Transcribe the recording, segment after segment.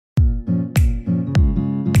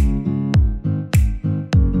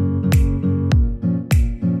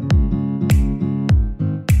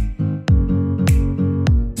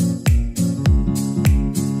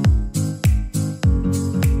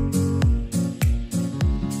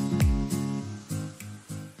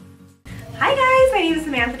name is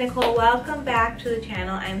Samantha Nicole. Welcome back to the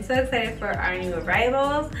channel. I'm so excited for our new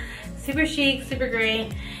arrivals. Super chic, super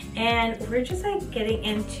great, and we're just like getting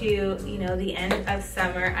into, you know, the end of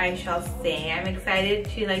summer, I shall say. I'm excited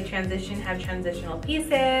to like transition, have transitional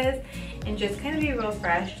pieces, and just kind of be real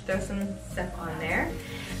fresh, throw some stuff on there.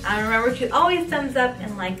 Remember to always thumbs up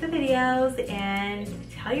and like the videos, and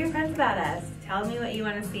tell your friends about us. Tell me what you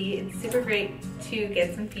want to see. It's super great to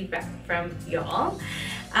get some feedback from y'all.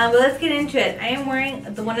 But let's get into it. I am wearing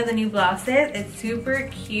one of the new blouses. It's super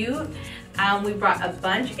cute. We brought a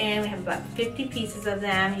bunch in. We have about 50 pieces of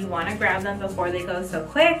them. You want to grab them before they go so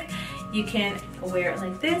quick. You can wear it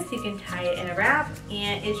like this. You can tie it in a wrap,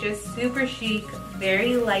 and it's just super chic,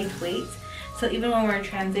 very lightweight. So even when we're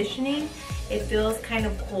transitioning, it feels kind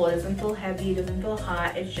of cool. It doesn't feel heavy, it doesn't feel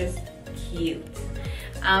hot. It's just cute.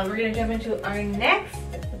 We're gonna jump into our next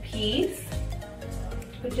piece,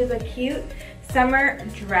 which is a cute summer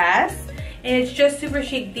dress. And it's just super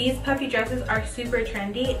chic. These puffy dresses are super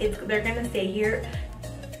trendy. They're gonna stay here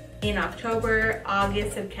in October,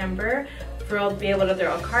 August, September. We'll be able to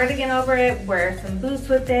throw a cardigan over it, wear some boots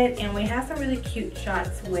with it, and we have some really cute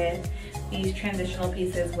shots with these transitional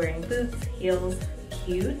pieces wearing boots, heels,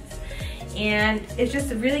 cute. And it's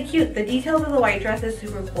just really cute. The details of the white dress is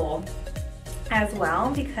super cool as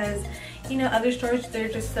well, because you know, other stores, they're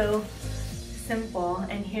just so simple,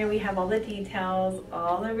 and here we have all the details,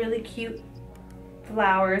 all the really cute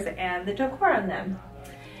flowers and the decor on them.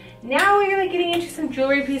 Now we're gonna getting into some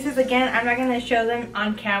jewelry pieces. Again, I'm not gonna show them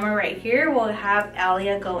on camera right here. We'll have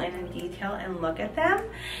Alia go in detail and look at them,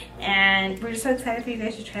 and we're just so excited for you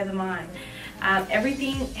guys to try them on.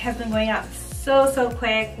 Everything has been going out so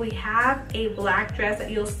quick. We have a black dress that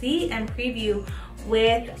you'll see and preview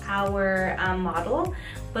with our model,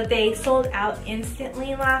 but they sold out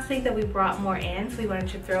instantly last week that we brought more in, so we wanted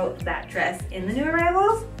to throw that dress in the new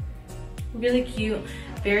arrivals. Really cute,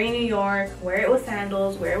 very New York. Wear it with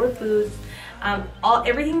sandals, wear it with boots.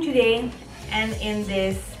 Everything today and in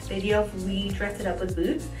this video, we dressed it up with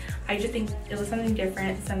boots. I just think it was something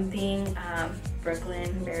different, something Brooklyn,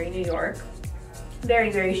 very New York,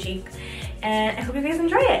 very chic. And I hope you guys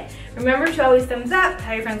enjoy it. Remember to always thumbs up,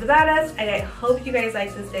 tell your friends about us. I hope you guys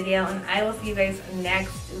like this video, and I will see you guys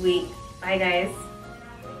next week. Bye guys.